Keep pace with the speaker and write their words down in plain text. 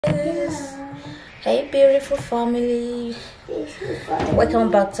Hey beautiful family, welcome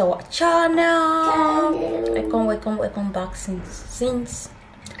back to our channel. Welcome back. Since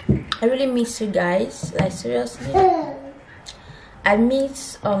I really miss you guys, like seriously. I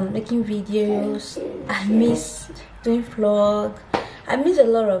miss making videos, I miss doing vlog, I miss a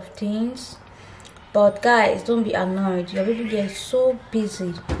lot of things. But guys, don't be annoyed, your baby girl is so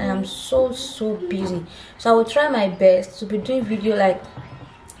busy. I am so busy, so I will try my best to be doing video. Like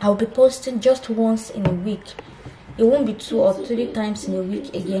I'll be posting just once in a week. It won't be 2 or 3 times in a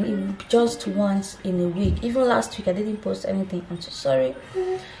week again. It will be just once in a week. Even last week I didn't post anything. I'm so sorry.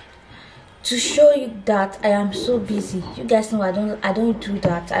 To show you that I am so busy. You guys know I don't do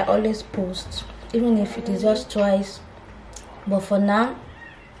that. I always post, even if it is just twice. But for now,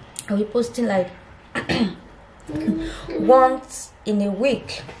 I'll be posting like once in a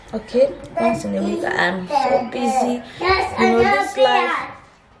week. Okay, once in a week. I am so busy. You know,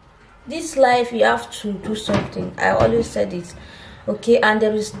 this life you have to do something. I always said it. Okay, and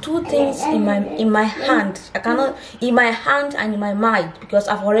there is 2 things in my hand. I cannot, in my hand and in my mind, because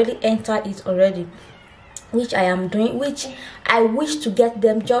I've already entered it already, which I am doing, which I wish to get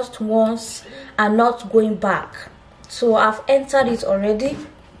them just once and not going back. So I've entered it already,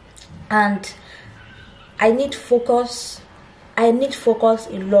 and I need focus. I need focus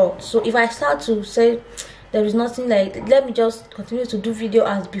a lot. So if I start to say there is nothing, like let me just continue to do video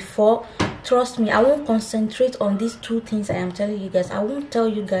as before, trust me, I won't concentrate on these 2 things I am telling you guys. I won't tell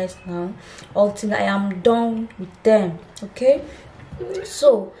you guys now until I am done with them. Okay,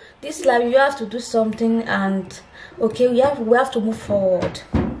 so this life you have to do something, and okay, we have to move forward.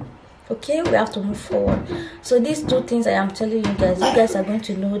 Okay, we have to move forward. So these 2 things I am telling you guys are going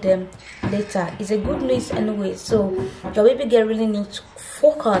to know them later. It's a good news anyway. So your baby girl really needs to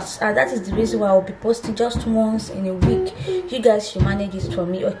focus, and that is the reason why I'll be posting just once in a week. You guys should manage it for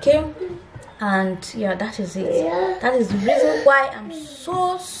me, okay? And yeah, that is it. That is the reason why I'm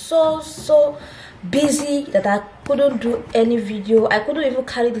so busy that I couldn't do any video. I couldn't even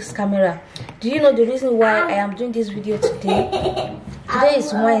carry this camera. Do you know the reason why I am doing this video today? Today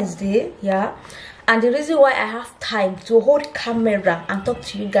is Wednesday, yeah, and the reason why I have time to hold camera and talk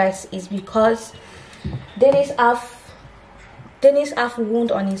to you guys is because Dennis have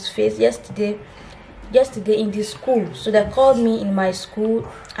wound on his face yesterday in the school. So they called me in my school.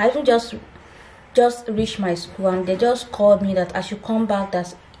 I even just reached my school, and they just called me that I should come back,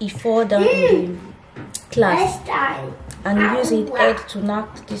 that he fall down in the class and use his head to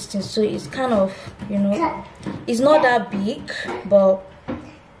knock this thing. So it's kind of, you know, it's not that big, but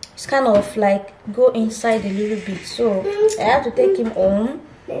it's kind of like go inside a little bit. So I have to take him home.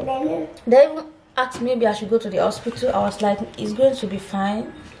 They even asked maybe I should go to the hospital. I was like, it's going to be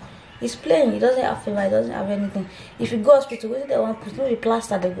fine. He's playing. He doesn't have fever. He doesn't have anything. If you go to hospital, what do they want to put? No, the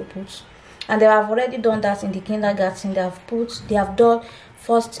plaster they go put. And they have already done that in the kindergarten. They have done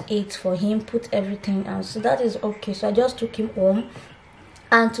first aid for him, put everything, and so that is okay. So I just took him home,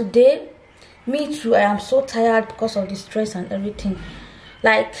 and today, me too, I am so tired because of the stress and everything.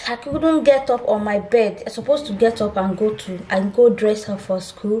 Like I couldn't get up on my bed. I'm supposed to get up and go dress up for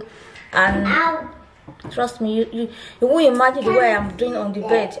school, and trust me, you won't imagine the way I am doing on the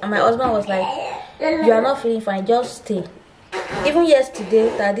bed. And my husband was like, "You are not feeling fine, just stay." Even yesterday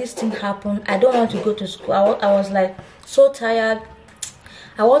that this thing happened, I don't want to go to school. I was like so tired.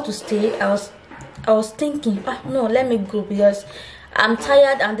 I want to stay. I was thinking, no, let me go because I'm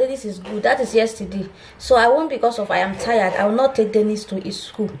tired, and Dennis is good. That is yesterday. So I won't, because of I am tired, I will not take Dennis to his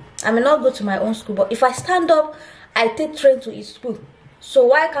school. I may not go to my own school, but if I stand up, I take train to his school. So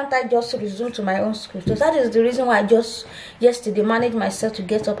why can't I just resume to my own school? So that is the reason why I just yesterday managed myself to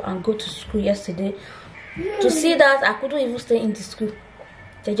get up and go to school yesterday. To see that I couldn't even stay in the school.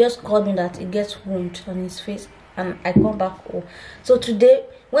 They just called me that he gets wound on his face, and I come back home. So today,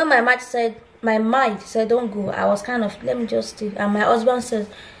 when my mind said don't go, I was kind of, let me just stay. And my husband said,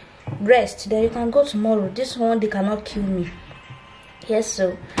 rest, then you can go tomorrow. This one, they cannot kill me. Yes,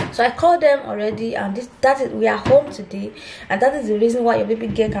 so I called them already, and we are home today, and that is the reason why your baby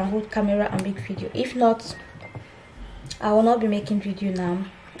girl can hold camera and make video. If not, I will not be making video now.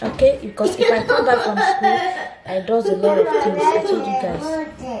 Okay, because if I come back from school, I do a lot of things. I told you guys.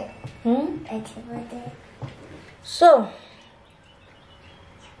 So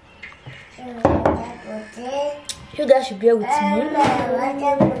you guys should bear with me.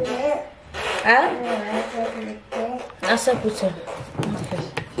 Okay.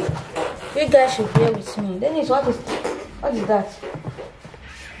 You guys should bear with me. Dennis, what is that?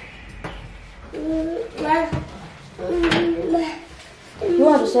 You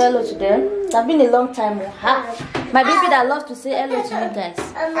want to say hello to them? It's been a long time. My baby that loves to say hello to you guys.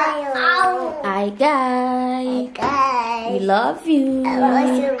 Hi guys. We love you.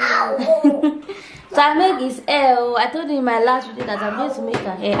 So I make his hair. I told you in my last video that I'm going to make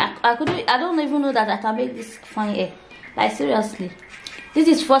her hair. I don't even know that I can make this fine hair. Like seriously. This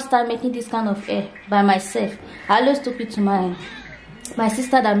is first time making this kind of hair by myself. I always took it to my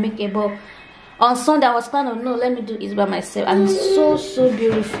sister that make a but on Sunday I was kind of no, let me do it by myself, and it's so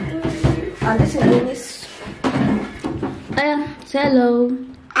beautiful. And this is really say hello.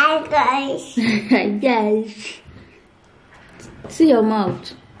 Hi guys. Hi guys. See your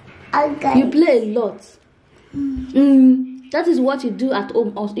mouth. Hi guys. You play a lot. That is what you do at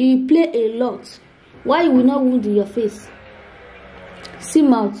home. Also, you play a lot. Why you will not wound in your face? See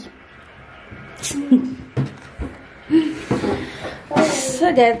mouth.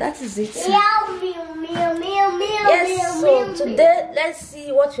 So guys, that is it. Yes, so today let's see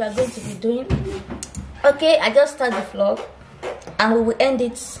what we are going to be doing. Okay, I just start the vlog and we will end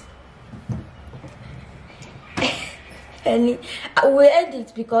it. We will end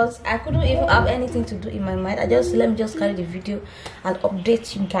it because I couldn't even have anything to do in my mind. Let me just carry the video and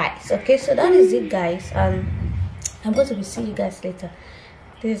update you guys. Okay, so that is it guys, and I'm going to be seeing you guys later.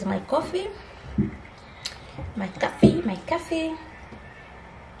 This is my coffee. My coffee.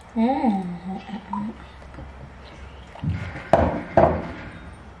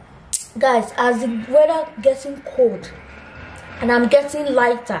 Guys, as the weather getting cold and I'm getting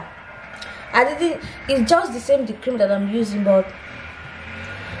lighter, it's just the same the cream that I'm using, but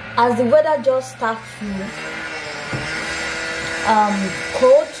as the weather just starts to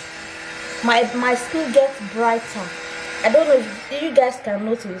cold, my skin gets brighter. I don't know if you guys can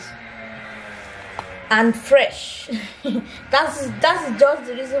notice, and fresh. that's just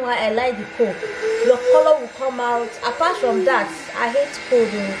the reason why I like the cold. Your color will come out. Apart from that, I hate cold.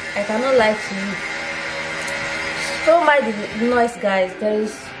 I cannot lie to you. Don't mind the noise guys.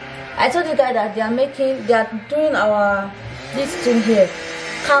 I told you guys that they are doing this thing here,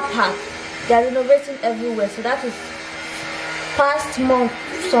 car park. They are renovating everywhere, so that is past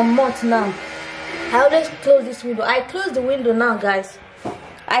some months now. I always close this window. I close the window now guys.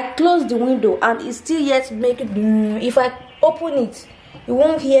 I close the window and it's still yet making boom. If I open it, you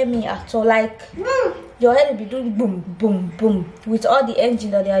won't hear me at all. Like your head will be doing boom boom boom with all the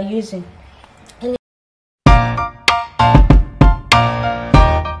engine that they are using.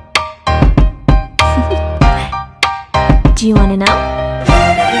 Do you want to know?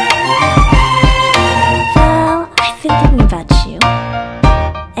 Well, I've been thinking about you,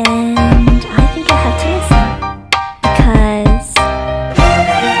 and I think I have to listen, because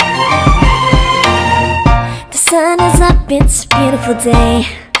the sun is up, it's a beautiful day.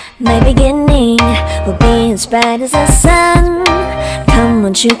 My beginning will be as bright as the sun. Come,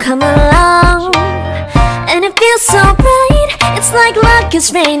 won't you come along? And it feels so bright, it's like luck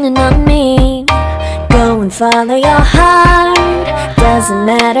is raining on me. Go and follow your heart, doesn't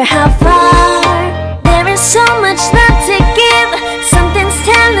matter how far. There is so much love to give, something's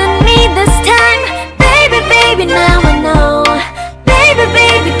telling me this time. Baby, baby, now I know. Baby,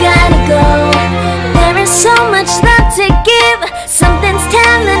 baby, gotta go. There is so much love to give, something's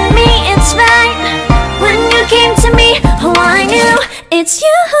telling me it's right. When you came to me, oh I knew it's you,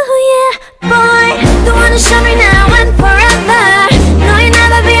 yeah, boy. The one to show me now and forever. No, you'll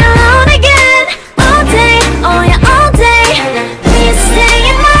never be alone again. All day, oh yeah, all day. Please stay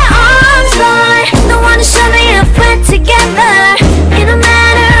in my arms, boy. The one to show me if we're together. It don't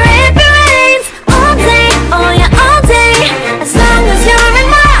matter if it rains. All day, oh yeah, all day. As long as you're in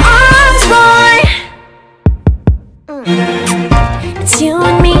my arms, boy. It's you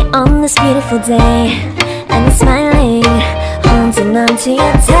and me on this beautiful day, and I'm smiling, holding on to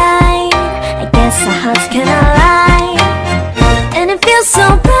you tight. I guess our hearts can align, and it feels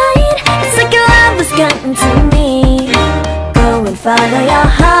so bright. It's like your love has gotten to me. Go and follow your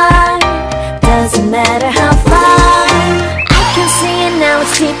heart, doesn't matter how far. I can see it now,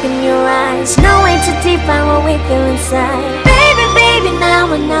 it's deep in your eyes. No way to define what we feel inside. Baby, baby,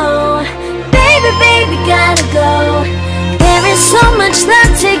 now I know. Baby, baby, gotta go. There is so much love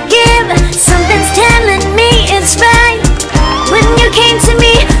to give, something's telling me it's right. When you came to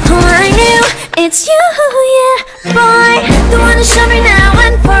me, oh I knew it's you, yeah, boy. The one to show me now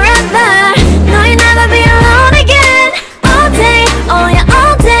and forever. No, you'll never be alone again. All day, oh yeah,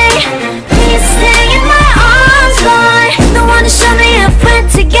 all day. Please stay in my arms, boy. The one to show me if we're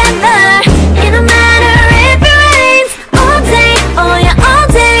together. It don't matter if it rains. All day, oh yeah, all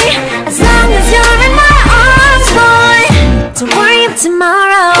day. As long as you're in my arms, boy. Don't worry of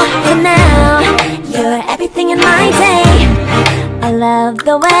tomorrow, for now you're everything in my day. I love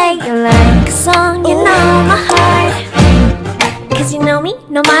the way you like a song, you know my heart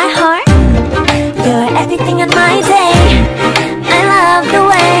know my heart. You're everything in my day. I love the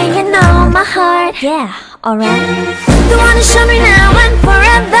way you know my heart. Yeah, alright. You wanna show me now and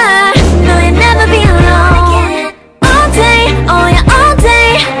forever. No, you'll never be alone. All day, oh yeah, all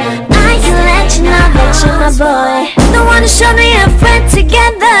day. I can let you know that you're my boy. Don't wanna show me a friend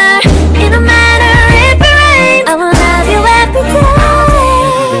together. It don't matter if it rains, I will love you every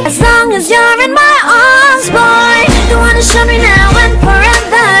day. As long as you're in my arms, boy. Don't wanna show me now and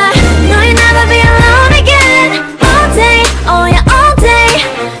forever. No, you'll never be alone again. All day, oh yeah, all day.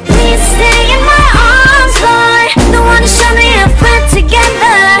 Please stay in my arms, boy. Don't wanna show me a friend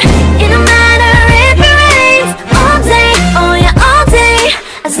together. It don't matter if it rains. All day, oh yeah, all day.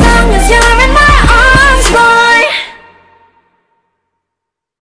 As long as you're in my arms, boy.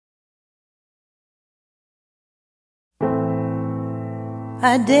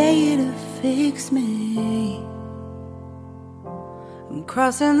 I dare you to fix me. I'm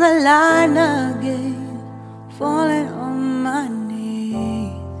crossing the line again, falling on my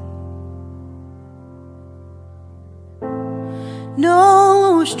knees.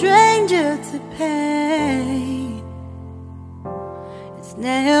 No stranger to pain, it's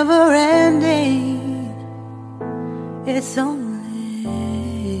never ending, it's only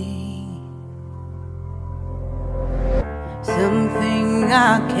something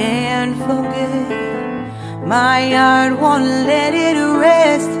I can't forget. My heart won't let it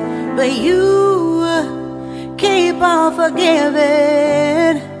rest, but you keep on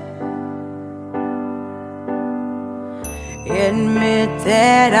forgiving. Admit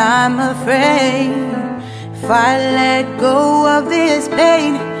that I'm afraid. If I let go of this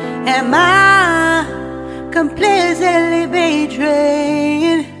pain, am I completely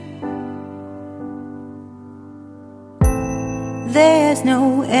betrayed? There's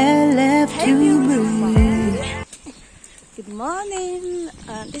no air left to breathe. Good morning.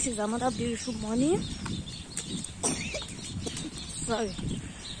 This is another beautiful morning. Sorry.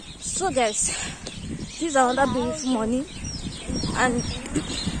 So guys, this is another beautiful morning, and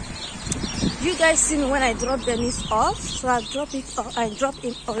you guys seen when I dropped Dennis off. So I dropped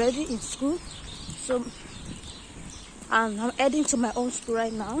him already in school. So I'm heading to my own school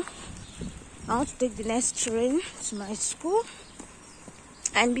right now. I want to take the next train to my school.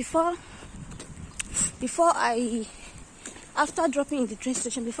 And after dropping in the train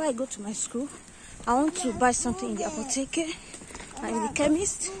station, before I go to my school, I want to buy something in the apotheke and in the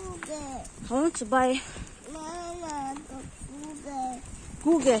chemist. I want to buy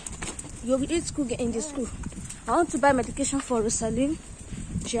Google. You will eat Google in the school. I want to buy medication for Rosaline.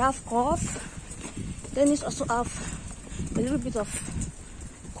 She have cough. Dennis also have a little bit of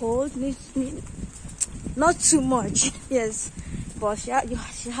cold. Not too much, yes. But she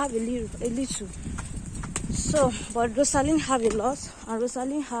have a little. So, but Rosaline have a lot, and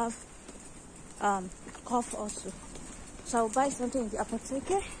Rosaline have cough also. So I'll buy something in the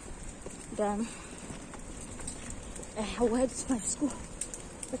apotheke. Then I will head to my school.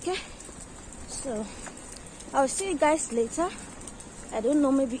 Okay. So I'll see you guys later. I don't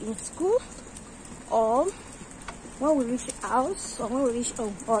know, maybe in school or when we reach the house or when we reach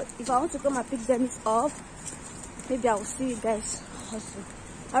home. Or if I want to come and pick them off, maybe I will see you guys also.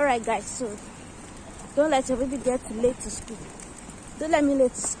 Alright guys, so don't let your baby get late to school. Don't let me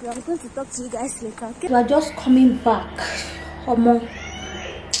late to school. I'm going to talk to you guys later, okay? We are just coming back. Omo,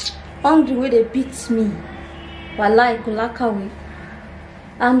 hungry way they beat me. Walai kulakawi.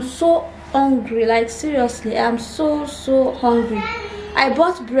 I'm so hungry, like seriously, I'm so hungry. I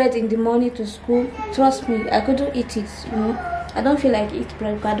bought bread in the morning to school. Trust me, I couldn't eat it, you know. I don't feel like eat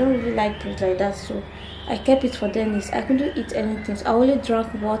bread because I don't really like bread like that, so I kept it for Dennis. I couldn't eat anything, so I only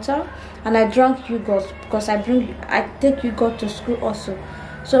drank water and I drank yogurt because I take yogurt to school also.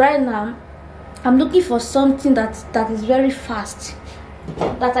 So right now I'm looking for something that is very fast,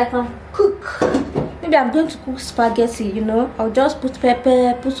 that I can cook. Maybe I'm going to cook spaghetti, you know. I'll just put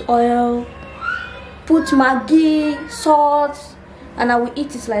pepper, put oil, put Maggi, salt, and I will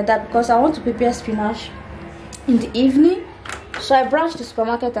eat it like that because I want to prepare spinach in the evening. So I branched the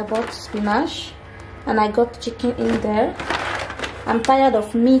supermarket, I bought spinach and I got chicken in there. I'm tired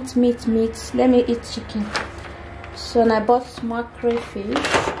of meat. Let me eat chicken. So and I bought small crayfish.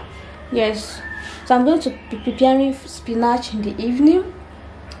 Yes. So I'm going to be preparing spinach in the evening.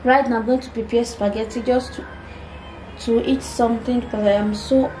 Right now I'm going to prepare spaghetti just to eat something because I am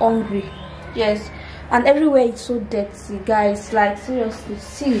so hungry. Yes. And everywhere it's so dirty, guys. Like seriously,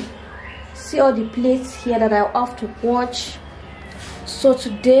 see all the plates here that I have to wash. So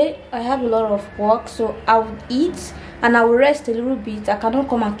today I have a lot of work, so I will eat and I will rest a little bit. I cannot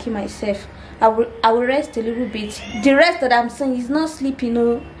come and kill myself. I will rest a little bit. The rest that I'm saying is not sleeping,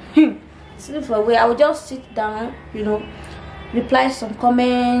 no. Sleep away. I will just sit down, you know, reply some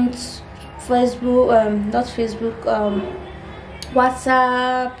comments, Facebook, not Facebook,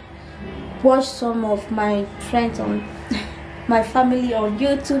 WhatsApp, watch some of my friends on my family on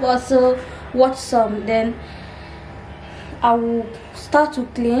YouTube, also watch some. Then I will start to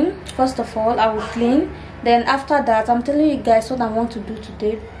clean. First of all, I will clean. Then after that, I'm telling you guys what I want to do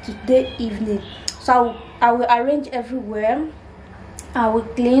today evening. So I will arrange everywhere. I will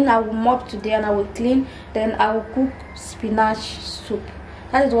clean, I will mop today, and I will clean. Then I will cook spinach soup.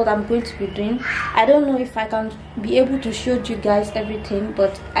 That is what I'm going to be doing. I don't know if I can be able to show you guys everything,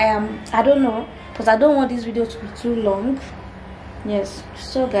 but I don't know, because I don't want this video to be too long. Yes,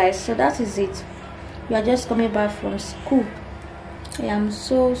 so guys, so that is it. We are just coming back from school. I am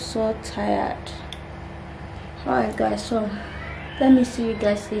so tired. Alright guys, so let me see you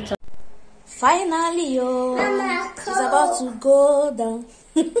guys later. Finally, it's about to go down.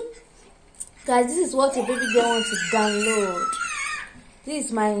 Guys, this is what a baby girl wants to download. This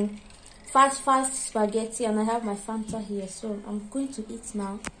is my fast spaghetti, and I have my Fanta here, so I'm going to eat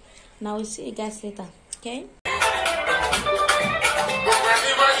now. Now we'll see you guys later, okay?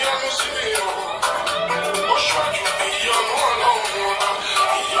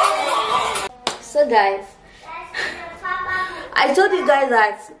 So guys, I told you guys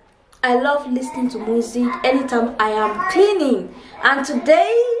that I love listening to music anytime I am cleaning, and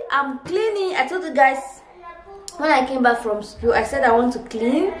today I'm cleaning. I told you guys when I came back from school, I said I want to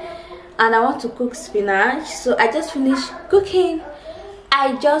clean and I want to cook spinach. So I just finished cooking.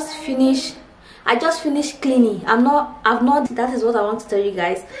 I just finished cleaning. I've not, that is what I want to tell you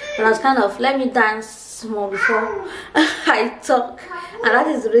guys. And I was kind of, let me dance more before I talk, and that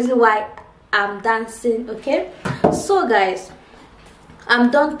is the reason why I'm dancing, okay? So guys, I'm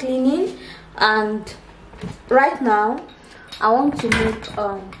done cleaning, and right now I want to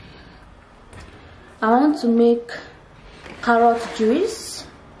make carrot juice.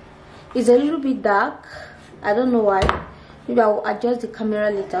 It's a little bit dark, I don't know why. Maybe I will adjust the camera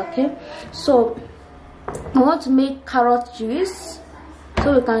later, okay? So I want to make carrot juice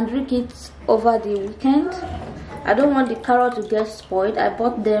so we can drink it over the weekend. I don't want the carrot to get spoiled. I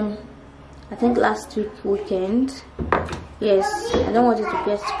bought them I think last weekend. Yes, I don't want it to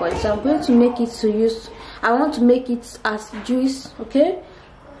get spoiled, so I'm going to make it I want to make it as juice, okay?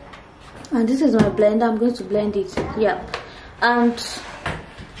 And this is my blender. I'm going to blend it. Yep. And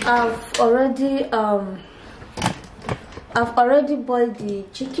I've already boiled the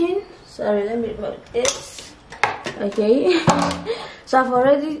chicken. Sorry, let me remove this. Okay. So I've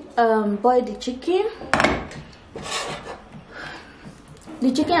already boiled the chicken.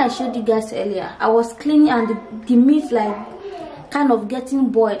 The chicken I showed you guys earlier, I was cleaning, and the meat like kind of getting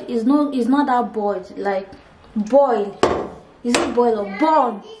boiled. It's not that boiled, like boil. Is it boil or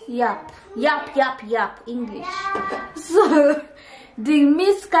burn? Yap English. So the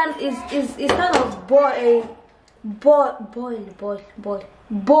meat is kind of boil, burn.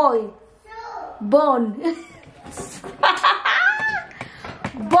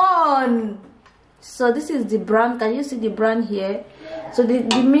 Burn. So this is the brand. Can you see the brand here? So the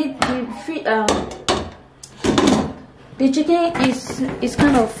meat, the chicken is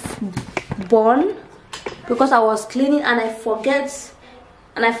kind of burn because I was cleaning, and I forget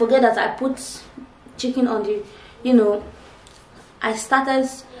that I put chicken on the, you know, I started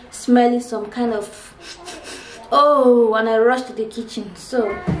smelling some kind of, oh, and I rushed to the kitchen.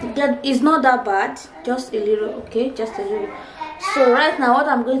 So it's not that bad, just a little, okay, just a little. So right now what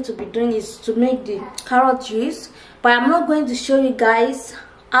I'm going to be doing is to make the carrot juice, but I'm not going to show you guys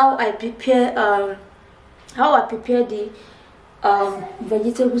how I prepare the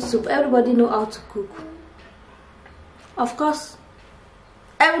vegetable soup. Everybody know how to cook, of course.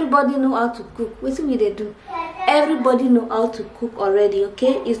 Everybody know how to cook. What will they do? Everybody know how to cook already,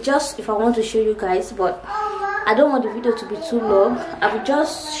 okay? It's just if I want to show you guys, but I don't want the video to be too long. I will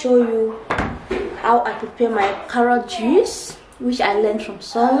just show you how I prepare my carrot juice, which I learned from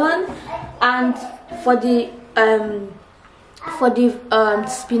someone. And for the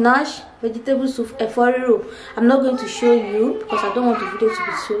spinach vegetable soup efforiro, I'm not going to show you because I don't want the video to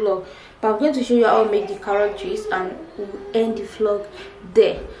be too long, but I'm going to show you how I make the carrot juice, and we'll end the vlog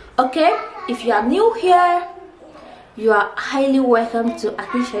there, okay? If you are new here, you are highly welcome to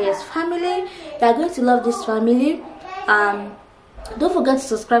Akinseye's family. You are going to love this family. Don't forget to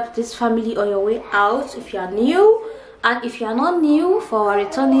subscribe to this family on your way out if you are new. And if you are not new, for our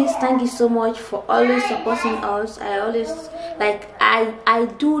returnees, thank you so much for always supporting us. I always, like, I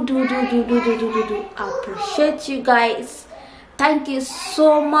do appreciate you guys. Thank you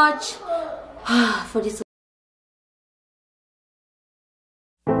so much for this.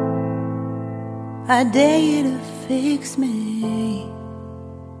 I dare you to fix me.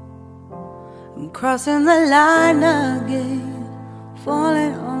 I'm crossing the line again,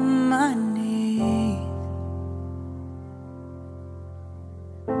 falling on my knees.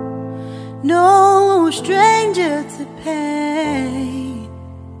 No stranger to pain,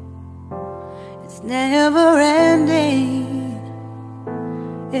 it's never ending,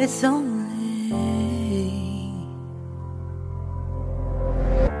 it's only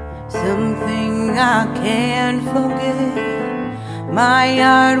something I can't forget. My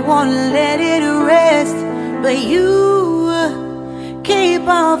heart won't let it rest, but you keep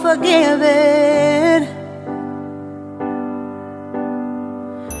on forgiving.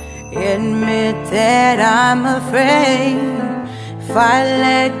 Admit that I'm afraid. If I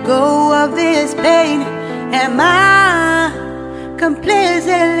let go of this pain, am I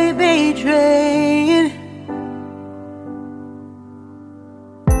completely betrayed?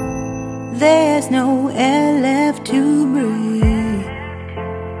 There's no air left to breathe.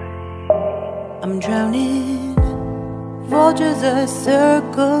 I'm drowning. Vultures are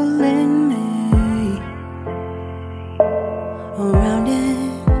circling me. Around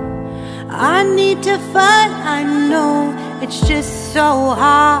it, I need to fight. I know it's just so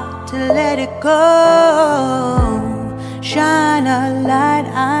hard to let it go. Shine a light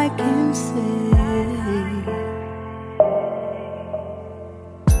I can see.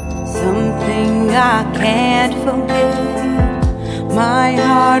 Something I can't forget. My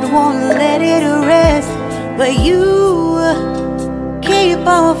heart won't let it rest, but you keep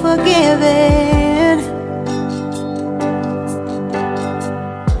on forgiving.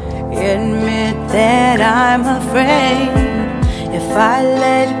 Admit that I'm afraid. If I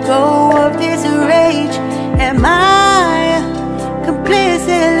let go of this rage, am I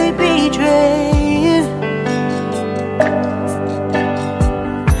completely betrayed?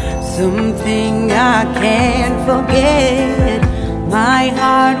 Something I can't forget. My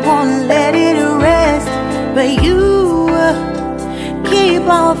heart won't let it rest, but you keep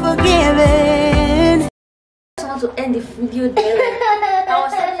on forgiving. I just want to end the video there.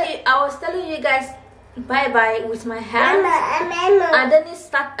 I was telling you guys bye bye with my hands, and then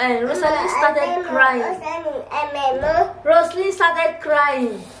Rosalie started crying. Rosalie started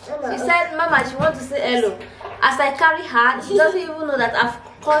crying. She said, "Mama, she wants to say hello." As I carry her, she doesn't even know that I've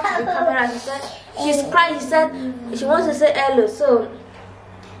caught the camera. She said she's crying. She said she wants to say hello. So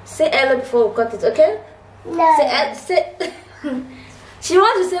say hello before we cut it, okay? No. Say she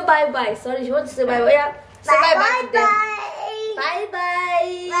wants to say bye bye. Sorry, she wants to say bye bye. Yeah. Say bye bye to them. Bye bye.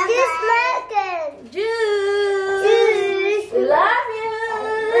 Juice. Juice. Love you.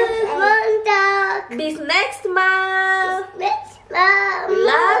 Dog. This next month. Next month.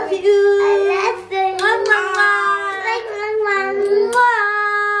 Love you. I love you. Mwah.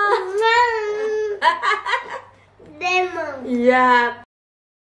 Demo. Yeah.